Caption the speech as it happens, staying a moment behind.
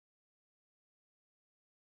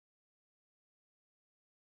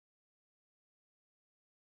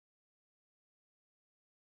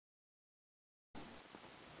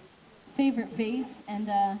favorite bass, and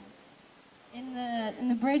in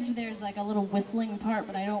the bridge there's like a little whistling part,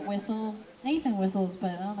 but I don't whistle. Nathan whistles,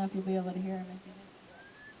 but I don't know if you'll be able to hear him if you do.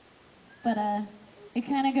 But it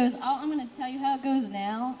kind of goes. I'm gonna tell you how it goes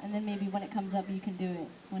now, and then maybe when it comes up, you can do it.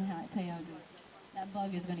 When I tell you how it goes, that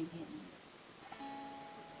bug is gonna get me.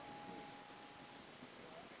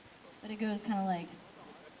 But it goes kind of like.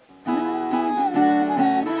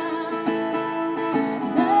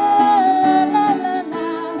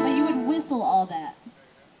 But you would whistle all that.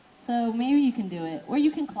 So maybe you can do it. Or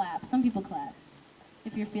you can clap. Some people clap.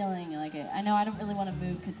 If you're feeling like it. I know I don't really want to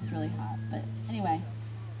move because it's really hot. But anyway,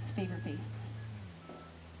 it's favorite face.